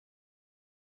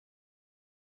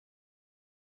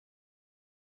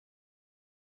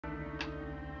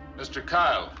Mr.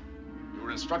 Kyle, you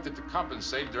were instructed to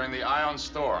compensate during the ion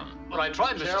storm. But I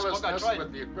tried, Mr. Spock, I Carelessness tried.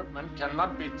 with the equipment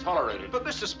cannot be tolerated. But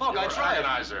Mr. Spock, Your I tried.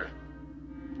 agonizer.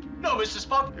 No, Mr.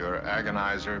 Spock. Your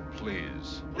agonizer,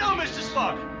 please. No, Mr.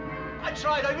 Spock. I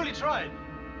tried, I really tried.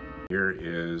 Here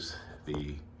is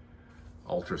the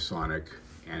ultrasonic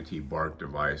anti-bark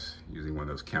device using one of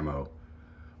those Kemo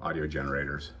audio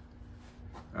generators.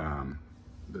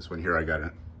 This one here, I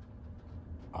got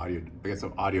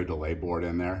some audio delay board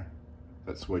in there.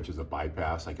 That switch is a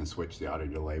bypass. I can switch the audio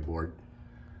delay board.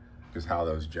 Because how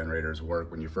those generators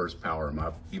work, when you first power them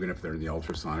up, even if they're in the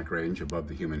ultrasonic range, above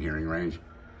the human hearing range,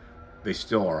 they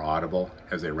still are audible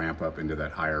as they ramp up into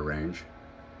that higher range.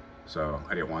 So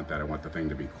I didn't want that. I want the thing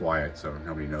to be quiet so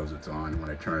nobody knows it's on when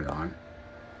I turn it on.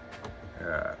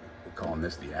 We're calling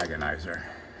this the agonizer.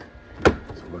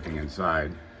 So looking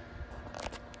inside.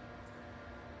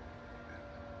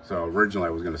 So originally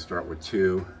I was going to start with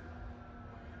two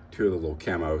of the little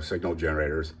Kemo signal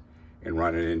generators and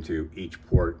run it into each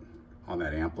port on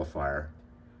that amplifier.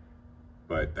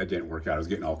 But that didn't work out. I was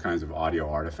getting all kinds of audio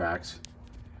artifacts.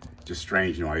 Just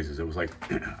strange noises. It was like,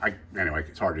 anyway,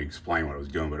 it's hard to explain what I was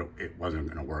doing, but it wasn't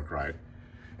going to work right.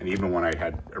 And even when I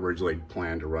had originally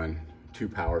planned to run two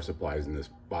power supplies in this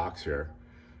box here,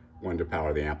 one to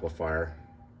power the amplifier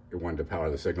and one to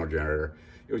power the signal generator,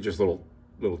 it was just little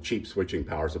cheap switching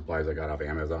power supplies I got off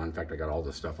Amazon. In fact, I got all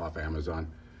this stuff off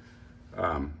Amazon.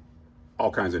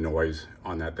 All kinds of noise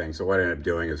on that thing. So what I ended up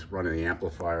doing is running the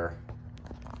amplifier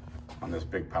on this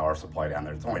big power supply down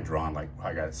there. It's only drawn, like,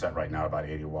 I got it set right now about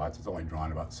 80 watts. It's only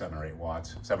drawn about 7 or 8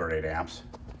 watts, 7 or 8 amps.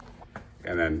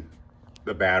 And then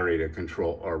the battery to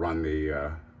control or run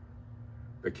the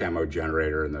Kemo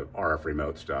generator and the RF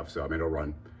remote stuff. So I mean, it'll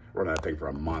run that thing for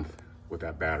a month with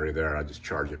that battery there. I just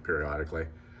charge it periodically.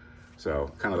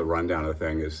 So kind of the rundown of the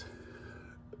thing is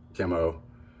the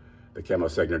Kemo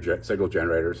signal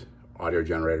generators, audio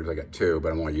generators. I got 2,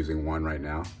 but I'm only using 1 right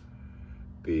now.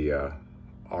 The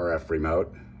RF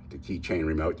remote, the keychain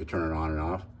remote to turn it on and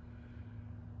off.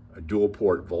 A dual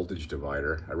port voltage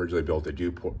divider. I originally built a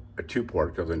 2-port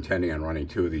because I was intending on running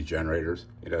 2 of these generators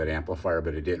into that amplifier,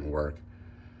 but it didn't work.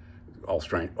 All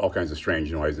kinds of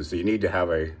strange noises. So you need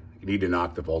to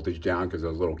knock the voltage down because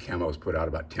those little Kemos put out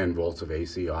about 10 volts of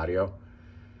AC audio.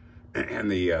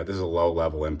 And this is a low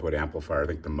level input amplifier. I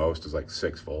think the most is like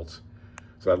 6 volts.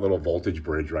 So that little voltage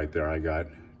bridge right there I got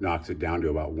knocks it down to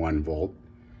about 1 volt.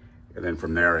 And then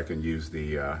from there I can use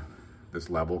the this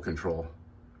level control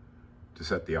to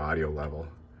set the audio level.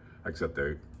 I set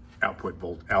the output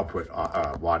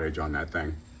wattage on that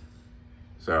thing.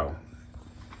 So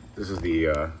this is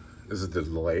the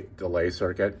delay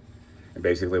circuit, and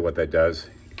basically what that does,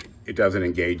 it doesn't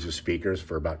engage the speakers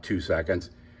for about 2 seconds,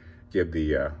 give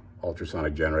the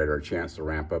ultrasonic generator a chance to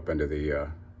ramp up into the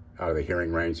out of the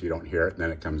hearing range so you don't hear it, and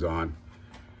then it comes on.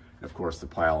 And of course the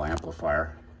pile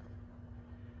amplifier,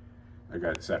 I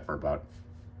got it set for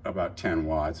about 10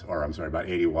 watts, or I'm sorry, about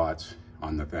 80 watts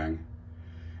on the thing.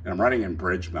 And I'm running in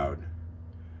bridge mode.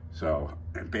 So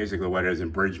basically what it is in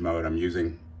bridge mode, I'm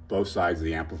using both sides of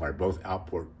the amplifier, both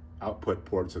output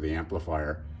ports of the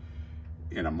amplifier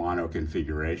in a mono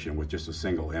configuration with just a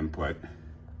single input.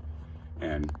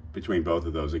 And between both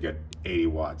of those, I get 80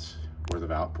 watts worth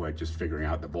of output, just figuring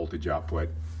out the voltage output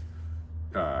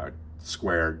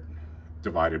squared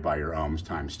divided by your ohms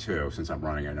times 2, since I'm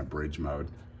running in a bridge mode.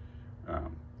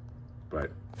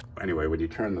 But anyway, when you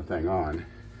turn the thing on,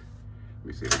 let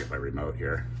me see if I get my remote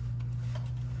here.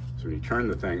 So when you turn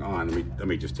the thing on, let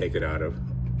me just take it out of,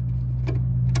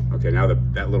 okay, now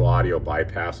that little audio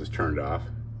bypass is turned off.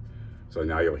 So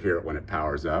now you'll hear it when it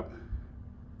powers up.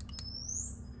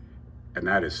 And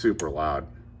that is super loud.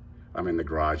 I'm in the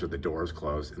garage with the doors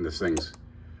closed, and this thing's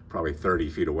probably 30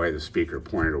 feet away, the speaker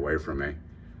pointed away from me.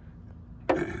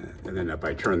 And then if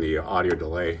I turn the audio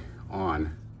delay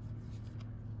on,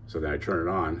 so then I turn it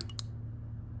on,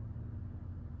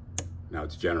 now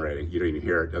it's generating. You don't even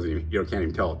hear it, you can't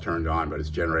even tell it turned on, but it's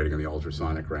generating in the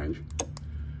ultrasonic range.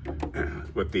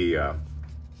 With the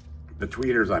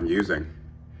tweeters I'm using,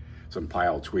 some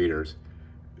pile tweeters,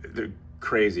 they're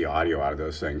crazy audio out of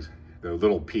those things. The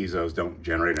little piezos don't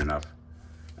generate enough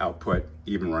output,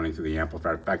 even running through the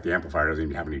amplifier. In fact, the amplifier doesn't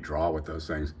even have any draw with those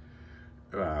things.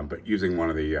 But using one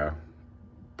of the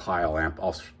pile amp,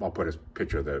 I'll put a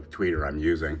picture of the tweeter I'm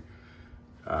using.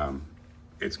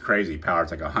 It's crazy power.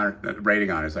 It's like 100,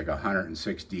 rating on it is like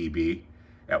 106 dB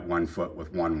at 1 foot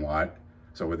with 1 watt.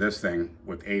 So with this thing,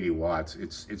 with 80 watts,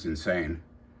 it's insane.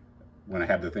 When I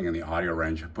have the thing in the audio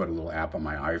range, I put a little app on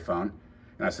my iPhone,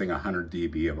 and I sing 100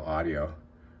 dB of audio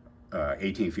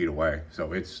 18 feet away.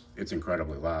 So it's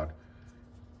incredibly loud.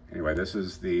 Anyway, this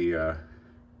is the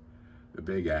the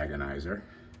big agonizer.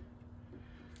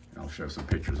 And I'll show some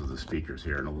pictures of the speakers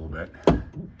here in a little bit.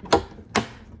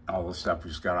 All the stuff we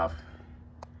just got off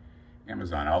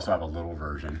Amazon. I also have a little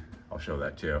version. I'll show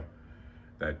that too.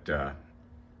 That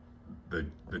the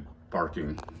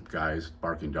barking dogs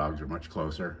are much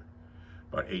closer,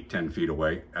 about 8-10 feet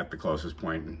away at the closest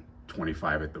point and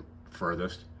 25 at the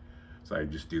furthest. So I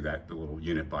just do that, the little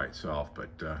unit by itself. But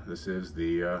this is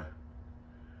the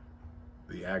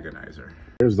agonizer.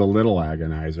 Here's the little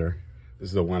agonizer. This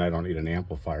is the one I don't need an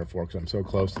amplifier for because I'm so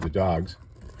close to the dogs.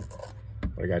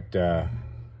 But I got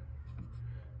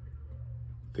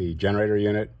the generator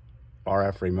unit,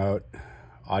 RF remote,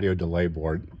 audio delay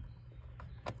board,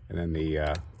 and then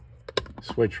the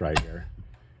switch right here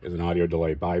is an audio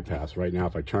delay bypass. Right now,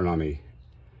 if I turn on the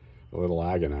little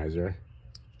agonizer,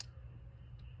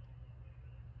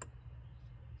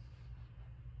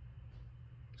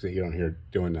 see, you don't hear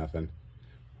it doing nothing.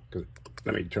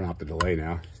 Let me turn off the delay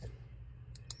now.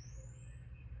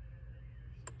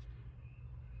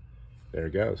 There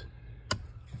it goes.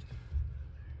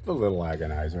 The little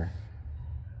agonizer.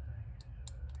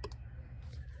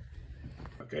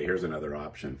 Okay, here's another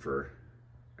option for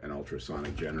an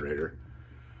ultrasonic generator.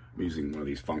 I'm using one of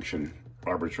these function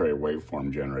arbitrary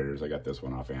waveform generators. I got this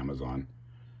one off Amazon.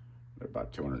 They're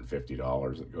about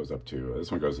 $250. It goes up to,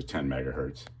 this one goes to 10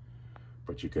 megahertz.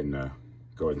 But you can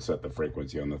go ahead and set the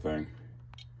frequency on the thing.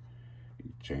 You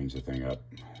can change the thing up.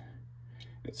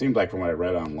 It seems like from what I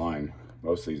read online,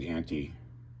 most of these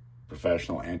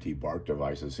professional anti-bark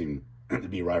devices seem to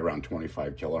be right around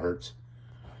 25 kilohertz.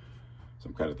 So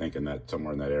I'm kind of thinking that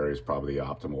somewhere in that area is probably the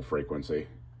optimal frequency.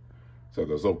 So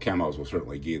those little Kemos will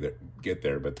certainly get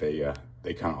there, but they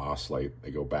kind of oscillate.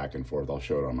 They go back and forth. I'll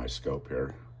show it on my scope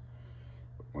here,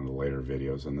 one of the later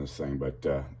videos in this thing. But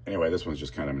anyway, this one's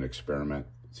just kind of an experiment.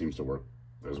 It seems to work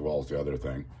as well as the other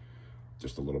thing.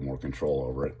 Just a little more control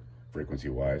over it,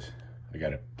 frequency-wise. I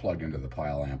got it plugged into the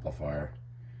pile amplifier.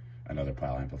 Another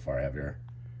pile amplifier I have here.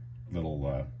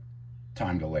 Little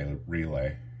time delay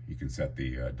relay. You can set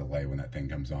the delay when that thing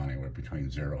comes on anywhere between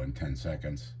 0 and 10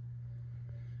 seconds.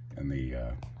 And the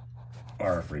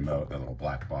RF remote, that little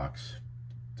black box,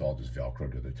 it's all just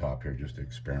Velcro to the top here just to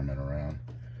experiment around.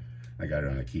 I got it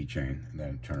on a keychain and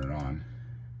then turn it on.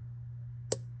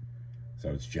 So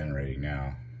it's generating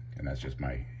now, and that's just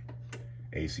my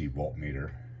AC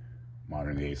voltmeter,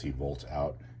 monitoring the AC volts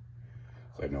out.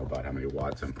 So I know about how many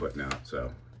watts I'm putting out.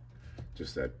 So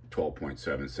just that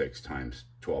 12.76 times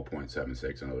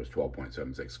 12.76, in other words,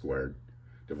 12.76 squared.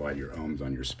 Divide your ohms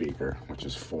on your speaker, which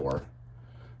is 4.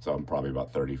 So I'm probably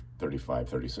about 30, 35,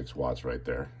 36 watts right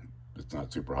there. It's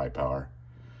not super high power.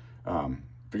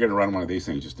 If you're going to run one of these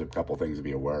things, just a couple things to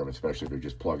be aware of, especially if you're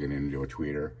just plugging it into a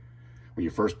tweeter. When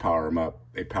you first power them up,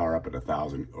 they power up at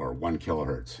 1,000 or 1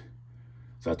 kilohertz.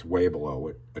 So that's way below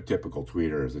what a typical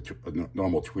tweeter is. A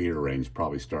normal tweeter range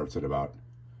probably starts at about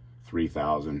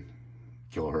 3,000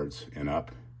 kilohertz and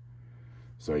up.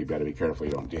 So you got to be careful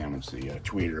you don't damage the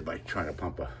tweeter by trying to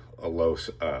pump a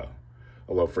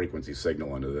low frequency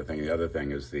signal into the thing. The other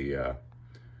thing is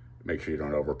make sure you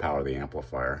don't overpower the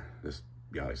amplifier. This,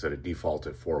 like I said, it defaults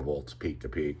at 4 volts peak to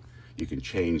peak. You can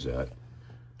change that,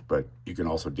 but you can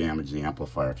also damage the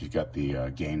amplifier if you've got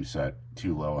the gain set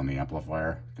too low on the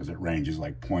amplifier, because it ranges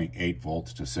like 0.8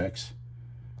 volts to 6.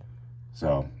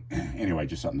 So anyway,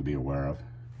 just something to be aware of.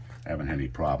 I haven't had any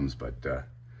problems, but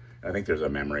I think there's a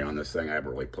memory on this thing. I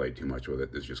haven't really played too much with it.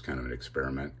 It's just kind of an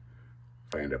experiment.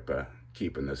 If I end up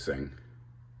keeping this thing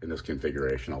in this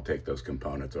configuration, I'll take those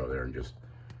components over there and just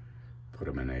put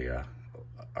them in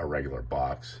a regular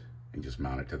box and just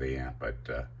mount it to the amp.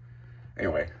 But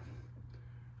anyway,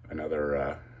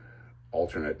 another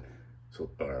alternate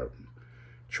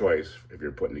choice if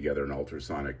you're putting together an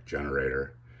ultrasonic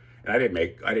generator. And I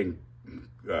didn't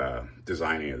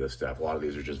design any of this stuff. A lot of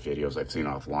these are just videos I've seen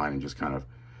offline and just kind of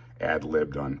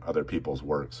ad-libbed on other people's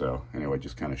work. So anyway,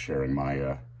 just kind of sharing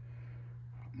my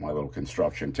my little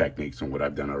construction techniques and what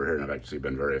I've done over here, and I've actually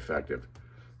been very effective.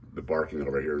 The barking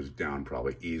over here is down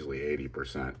probably easily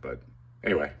 80%, but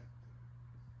anyway.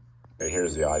 And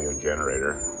here's the audio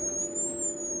generator.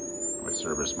 My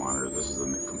service monitor. This is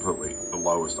completely the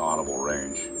lowest audible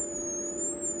range.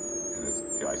 And it's,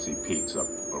 I see peaks up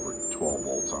over 12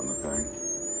 volts on the thing.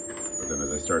 But then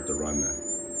as I start to run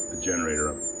the generator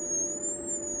up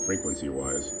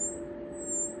frequency-wise,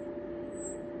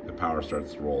 the power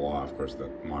starts to roll off. Of course, the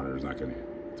monitor's not going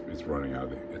to, it's running out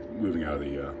of it's moving out of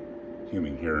the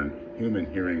human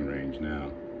hearing range now.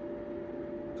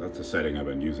 So that's the setting I've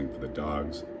been using for the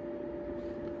dogs.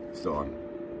 Still on,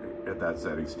 at that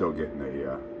setting, still getting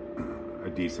a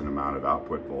decent amount of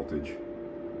output voltage.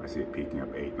 I see it peaking up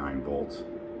 8-9 volts.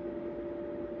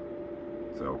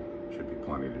 So should be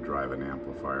plenty to drive an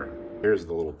amplifier. Here's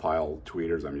the little pile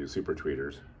tweeters. I'm using super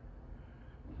tweeters.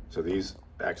 So these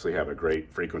actually have a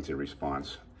great frequency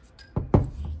response.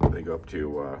 They go up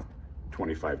to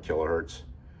 25 kilohertz.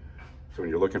 So when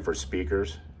you're looking for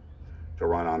speakers to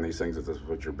run on these things, if this is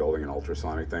what you're building, an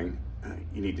ultrasonic thing,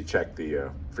 you need to check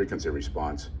the frequency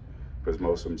response, because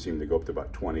most of them seem to go up to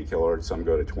about 20 kilohertz. Some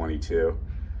go to 22.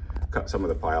 Some of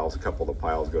the piles, a couple of the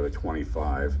piles go to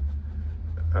 25.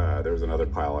 There was another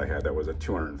pile I had that was a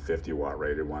 250 watt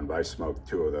rated one, but I smoked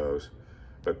 2 of those.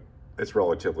 But it's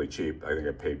relatively cheap. I think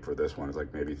I paid for this one, it's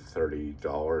like maybe $30,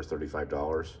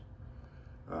 $35.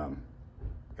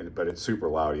 But it's super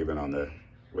loud even on the,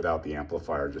 without the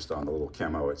amplifier, just on the little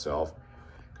Kemo itself.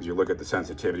 Because you look at the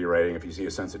sensitivity rating, if you see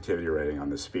a sensitivity rating on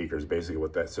the speakers, basically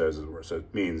what that says is, where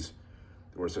it means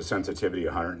where it's a sensitivity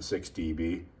 106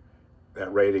 dB,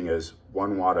 that rating is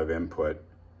 1 watt of input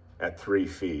at 3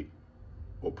 feet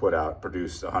will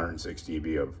produce 106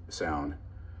 dB of sound.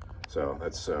 So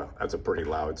that's a pretty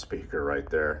loud speaker right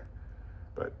there.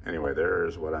 But anyway,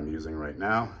 there's what I'm using right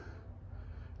now.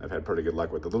 I've had pretty good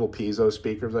luck with the little piezo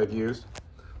speakers I've used,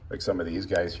 like some of these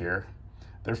guys here.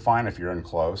 They're fine if you're in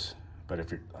close, but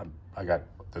if you're, I got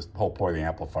this whole point of the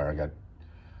amplifier, I got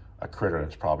a critter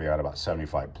that's probably out about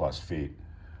 75 plus feet.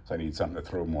 So I need something to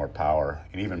throw more power.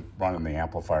 And even running the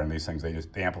amplifier in these things,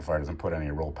 the amplifier doesn't put any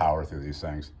real power through these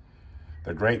things.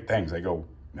 They're great things. They go,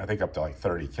 I think, up to like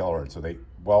 30 kilohertz, so they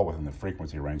well within the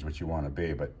frequency range which you want to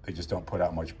be, but they just don't put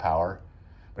out much power.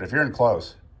 But if you're in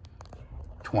close,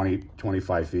 20,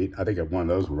 25 feet, I think one of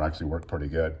those would actually work pretty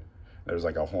good. There's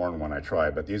like a horn one I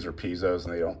tried, but these are piezos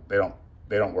and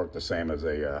they don't work the same as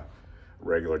a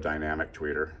regular dynamic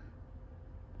tweeter.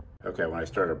 Okay, when I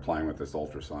started playing with this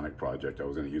ultrasonic project, I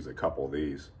was going to use a couple of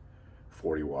these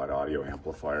 40 watt audio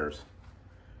amplifiers,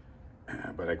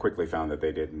 but I quickly found that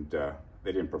they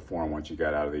didn't perform once you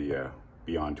got out of the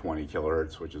beyond 20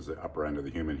 kilohertz, which is the upper end of the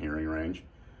human hearing range.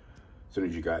 As soon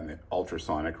as you got in the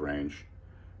ultrasonic range,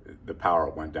 the power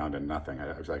went down to nothing.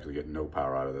 I was actually getting no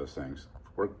power out of those things.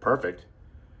 Worked perfect,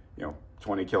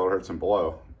 20 kilohertz and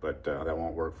below, but that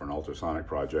won't work for an ultrasonic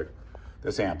project.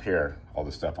 This amp here, all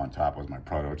the stuff on top was my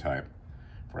prototype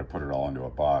where I put it all into a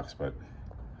box, but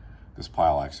this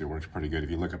pile actually works pretty good.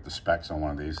 If you look up the specs on one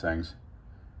of these things,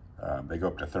 they go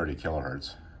up to 30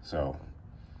 kilohertz, so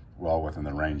well within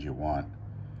the range you want.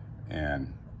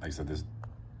 And like I said, it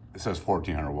says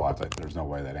 1400 watts. There's no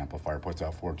way that amplifier puts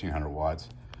out 1400 watts.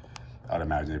 I'd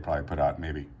imagine they probably put out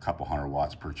maybe a couple hundred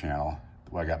watts per channel.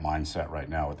 The way I got mine set right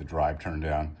now with the drive turned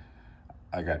down,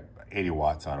 I got 80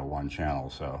 watts out of one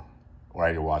channel, or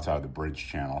 80 watts out of the bridge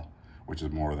channel, which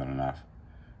is more than enough.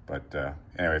 But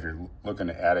anyway, if you're looking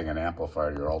at adding an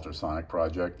amplifier to your ultrasonic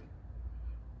project,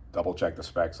 double check the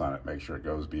specs on it. Make sure it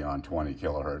goes beyond 20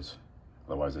 kilohertz.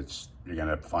 Otherwise, you're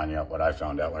gonna end up finding out what I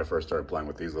found out when I first started playing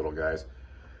with these little guys.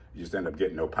 You just end up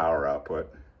getting no power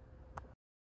output.